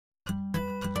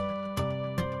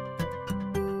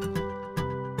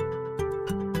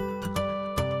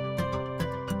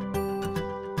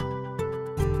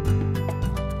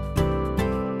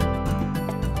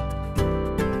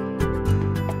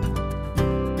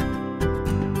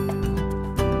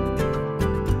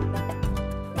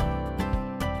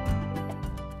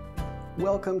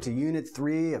Welcome to Unit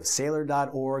 3 of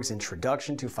Saylor.org's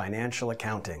Introduction to Financial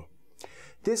Accounting.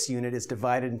 This unit is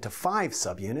divided into 5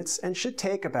 subunits and should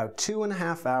take about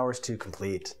 2.5 hours to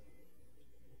complete.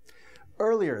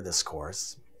 Earlier this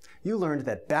course, you learned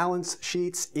that balance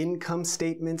sheets, income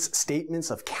statements,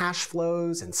 statements of cash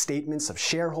flows, and statements of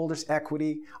shareholders'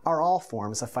 equity are all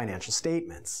forms of financial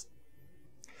statements.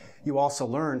 You also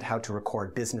learned how to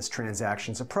record business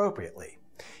transactions appropriately.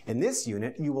 In this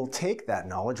unit, you will take that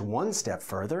knowledge one step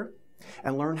further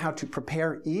and learn how to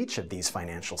prepare each of these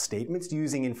financial statements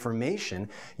using information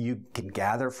you can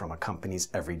gather from a company's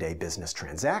everyday business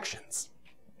transactions.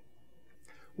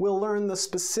 We'll learn the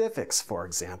specifics, for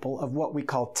example, of what we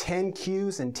call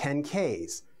 10Qs and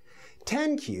 10Ks.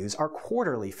 10Qs are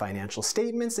quarterly financial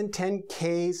statements and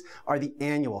 10Ks are the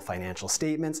annual financial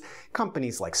statements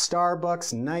companies like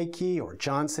Starbucks, Nike, or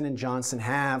Johnson & Johnson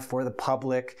have for the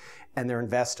public and their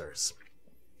investors.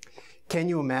 Can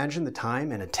you imagine the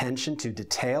time and attention to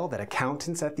detail that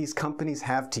accountants at these companies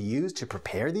have to use to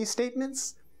prepare these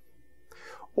statements?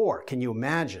 Or can you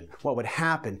imagine what would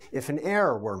happen if an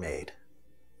error were made?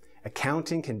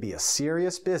 Accounting can be a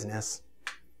serious business.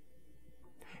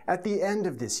 At the end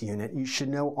of this unit, you should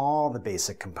know all the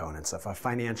basic components of a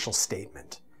financial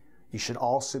statement. You should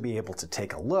also be able to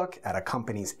take a look at a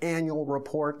company's annual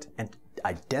report and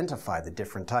identify the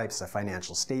different types of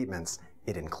financial statements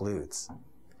it includes.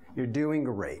 You're doing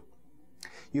great.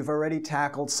 You've already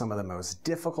tackled some of the most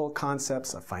difficult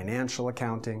concepts of financial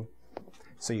accounting,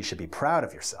 so you should be proud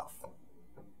of yourself.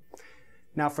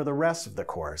 Now for the rest of the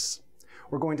course,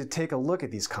 we're going to take a look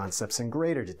at these concepts in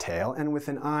greater detail and with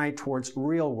an eye towards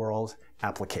real-world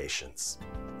applications.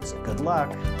 So good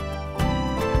luck!